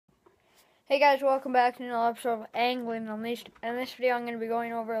Hey guys, welcome back to another episode of Angling Unleashed. In this video, I'm going to be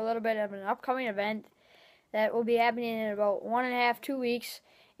going over a little bit of an upcoming event that will be happening in about 1.5 to 2 weeks,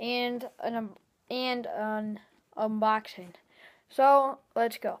 and an unboxing. So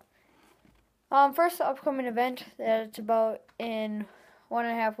let's go. First upcoming event that it's about in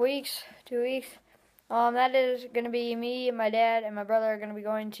 1.5 weeks, 2 weeks. That is going to be me and my dad and my brother are going to be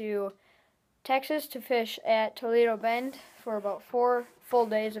going to Texas to fish at Toledo Bend for about 4 full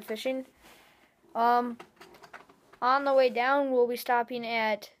days of fishing. On the way down, we'll be stopping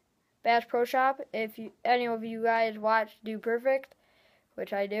at Bass Pro Shop. If any of you guys watch Do Perfect,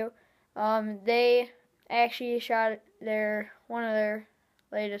 which I do, they actually shot one of their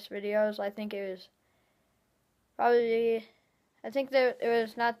latest videos. I think it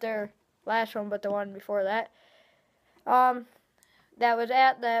was not their last one, but the one before that. That was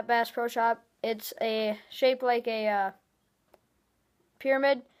at the Bass Pro Shop. It's shaped like a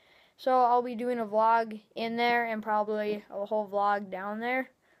pyramid. So I'll be doing a vlog in there and probably a whole vlog down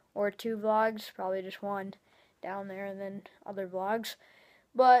there, or 2 vlogs, probably just one down there and then other vlogs.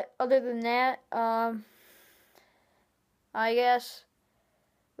 But other than that, I guess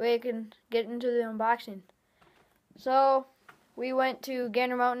we can get into the unboxing. So we went to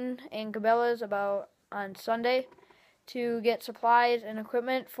Gander Mountain and Cabelas on Sunday to get supplies and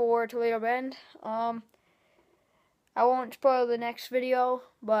equipment for Toledo Bend. I won't spoil the next video,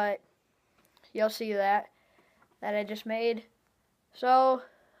 but you'll see that I just made. So,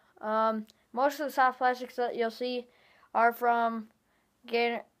 most of the soft plastics that you'll see are from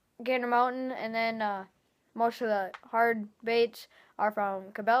Gander Mountain, and then most of the hard baits are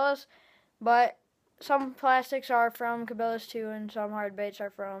from Cabelas. But some plastics are from Cabelas too, and some hard baits are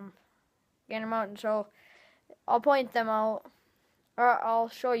from Gander Mountain. So, I'll point them out, or I'll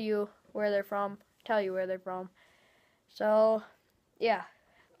show you where they're from, tell you where they're from. So, yeah.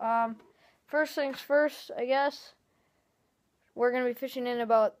 First things first, I guess, we're going to be fishing in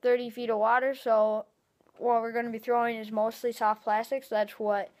about 30 feet of water, so what we're going to be throwing is mostly soft plastics. That's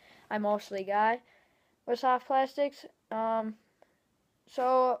what I mostly got with soft plastics.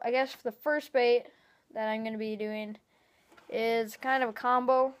 So I guess the first bait that I'm going to be doing is kind of a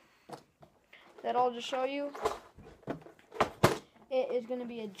combo that I'll just show you. It is going to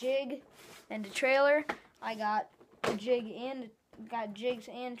be a jig and a trailer. I got a jig and got jigs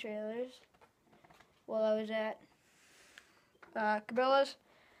and trailers while I was at Cabelas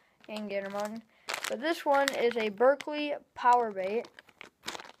and Gander Mountain. But this one is a Berkeley power bait,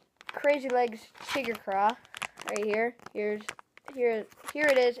 Crazy Legs Tigger Craw, right here. Here it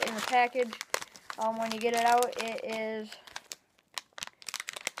is in the package. When you get it out, it is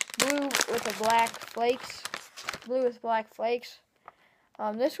blue with black flakes.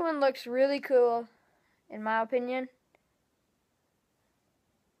 This one looks really cool, in my opinion.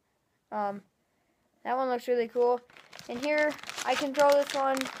 That one looks really cool. And here, I can throw this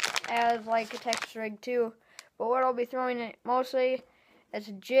one as like a Texas rig too. But what I'll be throwing it mostly as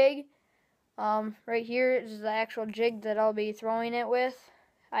a jig. Right here is the actual jig that I'll be throwing it with.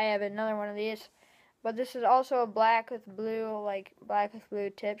 I have another one of these. But this is also black with blue,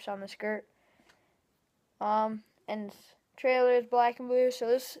 tips on the skirt. And trailer is black and blue.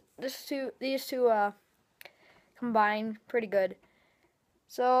 So these two combine pretty good.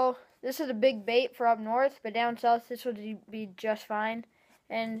 So this is a big bait for up north, but down south this would be just fine.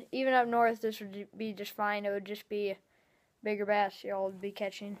 And even up north this would be just fine. It would just be bigger bass y'all would be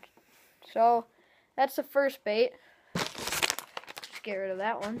catching. So that's the first bait. Just get rid of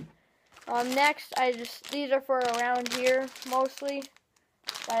that one. Next, these are for around here mostly,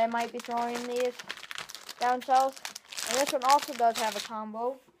 but I might be throwing these down south. And this one also does have a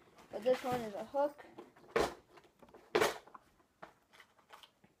combo, but this one is a hook.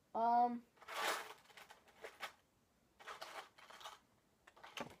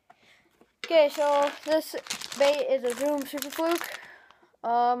 Okay, so this bait is a Zoom Super Fluke.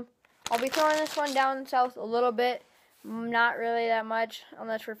 I'll be throwing this one down south a little bit, not really that much,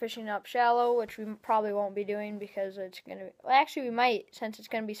 unless we're fishing up shallow, which we probably won't be doing because it's gonna be, well, actually we might, since it's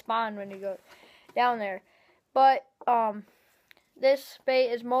gonna be spawned when you go down there. But this bait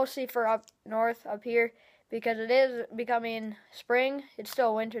is mostly for up north, up here, because it is becoming spring. It's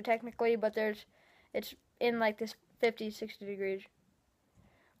still winter technically, but it's in like this 50, 60 degrees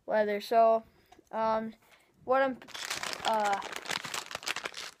weather. So, what I'm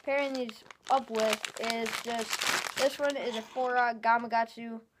pairing these up with is this one is a 4-rod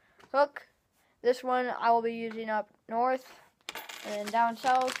Gamakatsu hook. This one I will be using up north, and then down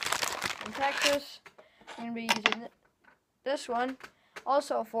south in Texas, I'm going to be using this one.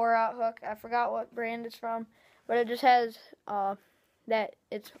 Also a 4-aught hook. I forgot what brand it's from, but it just has that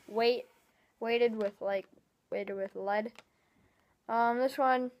it's weight weighted with lead. This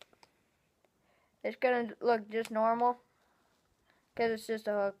one, it's gonna look just normal because it's just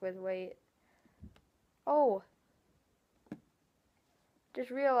a hook with weight. Oh, just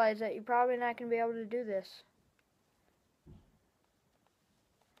realized that you're probably not gonna be able to do this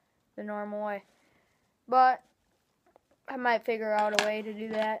the normal way, but I might figure out a way to do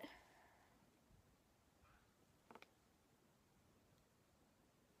that.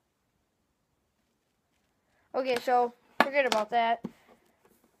 Okay, so forget about that.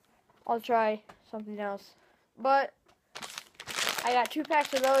 I'll try something else. But I got 2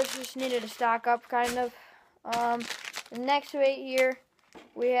 packs of those, just needed to stock up kind of. The next bait here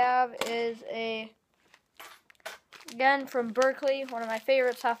we have is again from Berkeley, one of my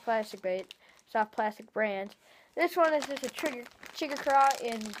favorite soft plastic brands. This one is just a chicka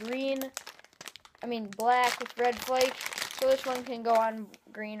in black with red flake. So this one can go on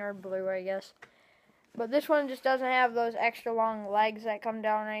green or blue, I guess. But this one just doesn't have those extra long legs that come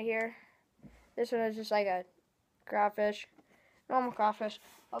down right here. This one is just like a crawfish, normal crawfish.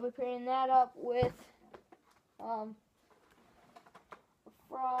 I'll be pairing that up with a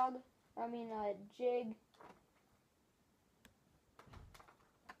jig.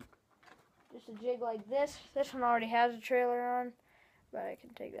 Just a jig like this. This one already has a trailer on, but I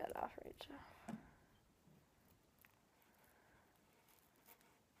can take that off right now.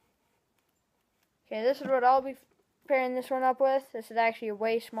 Okay, this is what I'll be pairing this one up with. This is actually a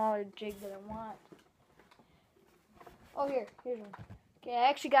way smaller jig than I want. Oh, here's one. Okay, I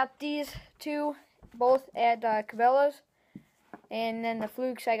actually got these 2 both at Cabelas, and then the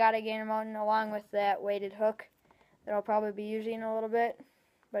flukes I got at Gander Mountain along with that weighted hook that I'll probably be using a little bit,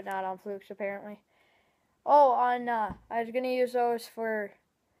 but not on flukes apparently. Oh, I was gonna use those for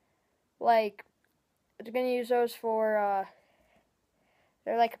they're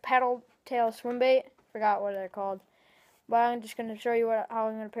like a paddle tail swim bait. Forgot what they're called. But I'm just going to show you how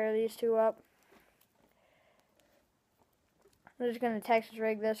I'm going to pair these 2 up. I'm just going to Texas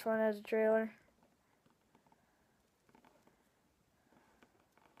rig this one as a trailer.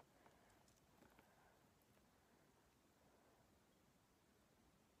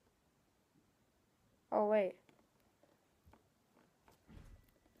 Oh, wait.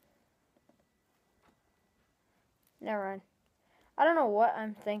 Never mind. I don't know what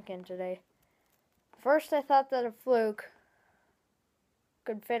I'm thinking today. First, I thought that a fluke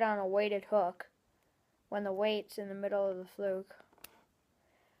could fit on a weighted hook when the weight's in the middle of the fluke.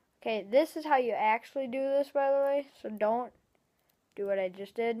 Okay, this is how you actually do this, by the way, so don't do what I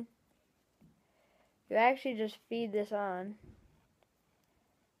just did. You actually just feed this on.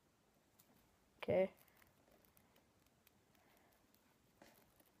 Okay.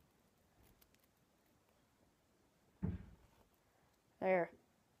 There.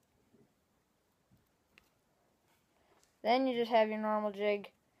 Then you just have your normal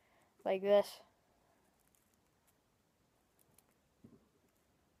jig like this.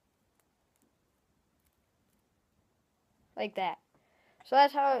 Like that. So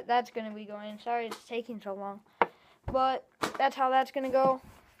that's how that's going to be going. Sorry it's taking so long. But that's how that's going to go.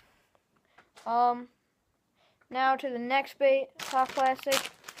 Now to the next bait, soft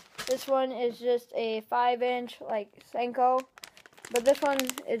plastic. This one is just a 5-inch like Senko. But this one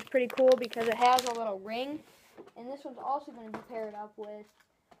is pretty cool because it has a little ring. And this one's also going to be paired up with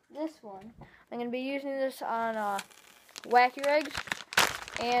this one. I'm going to be using this on wacky rigs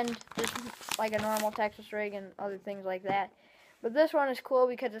and just like a normal Texas rig and other things like that. But this one is cool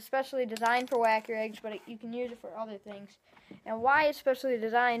because it's specially designed for wacky rigs, but you can use it for other things. And why it's specially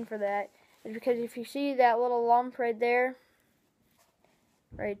designed for that is because if you see that little lump right there,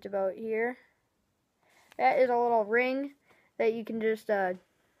 right about here, that is a little ring that you can just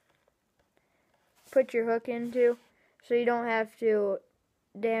put your hook into, so you don't have to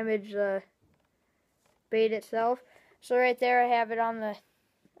damage the bait itself. So right there I have it on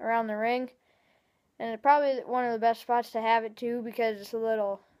around the ring, and it's probably one of the best spots to have it too because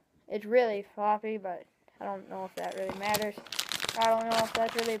it's really floppy, but I don't know if that really matters. I don't know if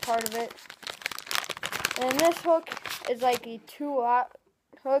that's really a part of it. And this hook is like a 2-aught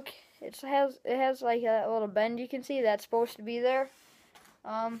hook. It has like a little bend you can see that's supposed to be there.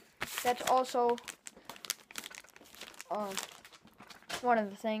 That's also one of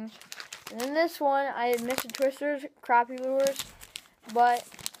the things. And then this one, I had Mr. Twister's crappie lures, but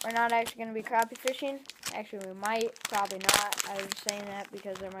we're not actually going to be crappie fishing. Actually, we might, probably not. I was saying that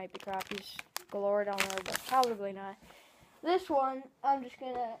because there might be crappies galore down there, but probably not. This one, I'm just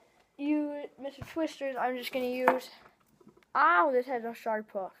going to use Mr. Twister's. I'm just going to use, this has a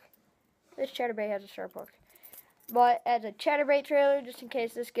sharp hook. This chatterbait has a sharp hook. but as a chatterbait trailer, just in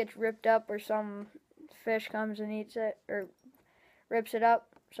case this gets ripped up or some fish comes and eats it or rips it up,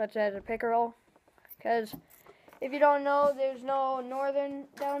 such as a pickerel. Because if you don't know, there's no northern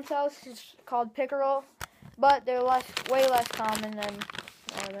down south. It's called pickerel, but they're way less common than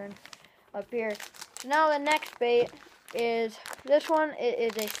northern up here. So now the next bait is this one. It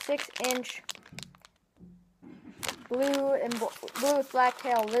is a 6-inch blue with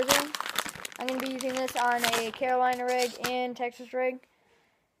black-tailed lizard. I'm going to be using this on a Carolina rig and Texas rig.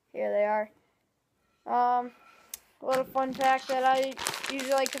 Here they are. A little fun fact that I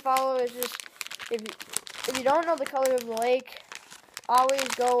usually like to follow is just if you don't know the color of the lake, always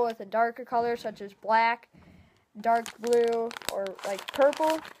go with a darker color such as black, dark blue, or like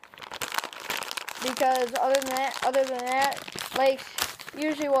purple. Because other than that, lakes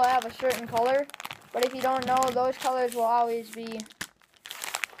usually will have a certain color. But if you don't know, those colors will always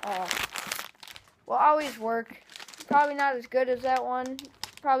work. Probably not as good as that one.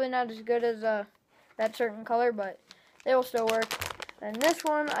 Probably not as good as that certain color, but they will still work. And this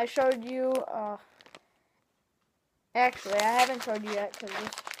one I showed you. Actually, I haven't showed you yet because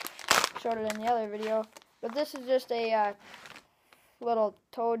I showed it in the other video. But this is just a little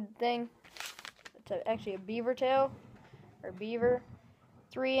toad thing. It's actually a beaver tail or beaver,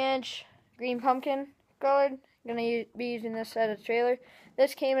 3-inch green pumpkin colored. I'm gonna be using this as a trailer.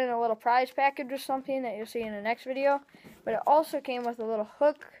 This came in a little prize package or something that you'll see in the next video. But it also came with a little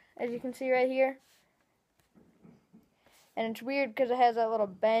hook, as you can see right here. And it's weird because it has that little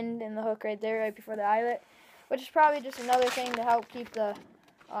bend in the hook right there, right before the eyelet. Which is probably just another thing to help keep the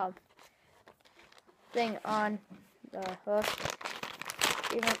thing on the hook.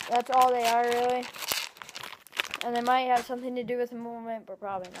 That's all they are, really. And they might have something to do with the movement, but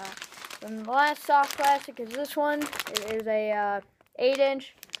probably not. And the last soft plastic is this one. It is a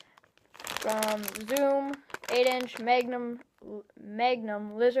 8-inch from Zoom, 8-inch Magnum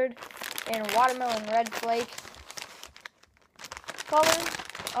lizard in watermelon red flake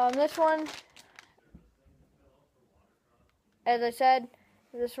color. This one, as I said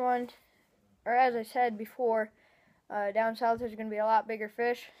before, down south there's going to be a lot bigger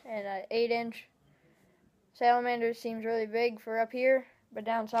fish, and an 8-inch salamander seems really big for up here, but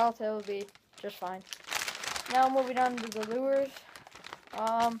down south it'll be just fine. Now moving on to the lures.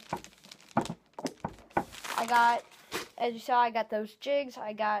 As you saw, I got those jigs.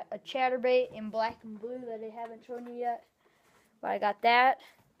 I got a chatterbait in black and blue that I haven't shown you yet, but I got that.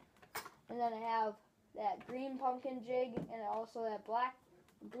 And then I have that green pumpkin jig and also that black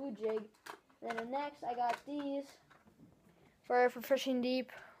and blue jig. And then next I got these for fishing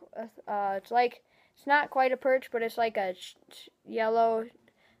deep. It's not quite a perch, but it's like a yellow.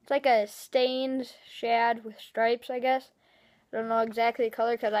 It's like a stained shad with stripes, I guess. I don't know exactly the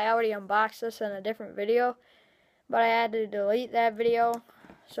color because I already unboxed this in a different video. But I had to delete that video,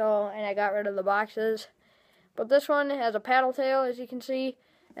 and I got rid of the boxes. But this one has a paddle tail, as you can see,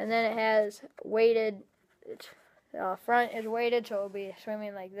 and then it has weighted. Its front is weighted, so it'll be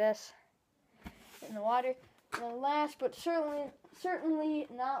swimming like this in the water. And then last, but certainly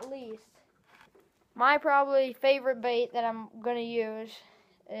not least, my probably favorite bait that I'm gonna use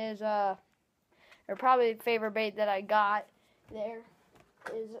is or probably the favorite bait that I got there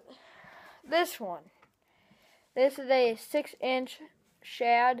is this one. This is a 6-inch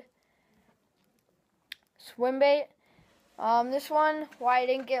shad swim bait. This one, why I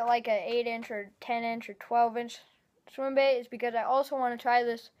didn't get like an 8-inch or 10-inch or 12-inch swim bait is because I also want to try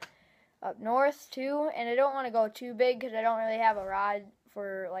this up north too, and I don't want to go too big because I don't really have a rod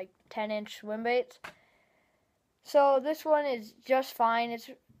for like 10-inch swim baits. So this one is just fine.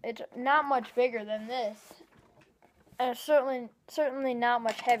 It's not much bigger than this, and it's certainly not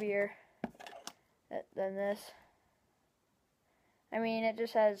much heavier than this. I mean, it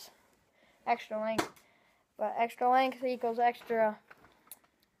just has extra length, but extra length equals extra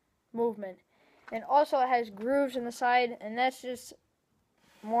movement. And also it has grooves in the side, and that's just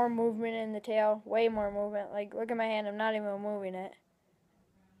more movement in the tail, way more movement. Like, look at my hand, I'm not even moving it.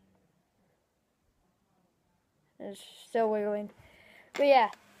 It's still wiggling. But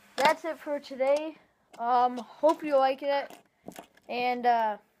yeah, that's it for today. Hope you liked it, and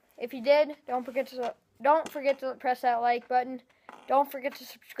if you did, don't forget to press that like button. Don't forget to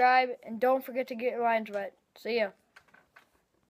subscribe, and don't forget to get your lines wet. See ya.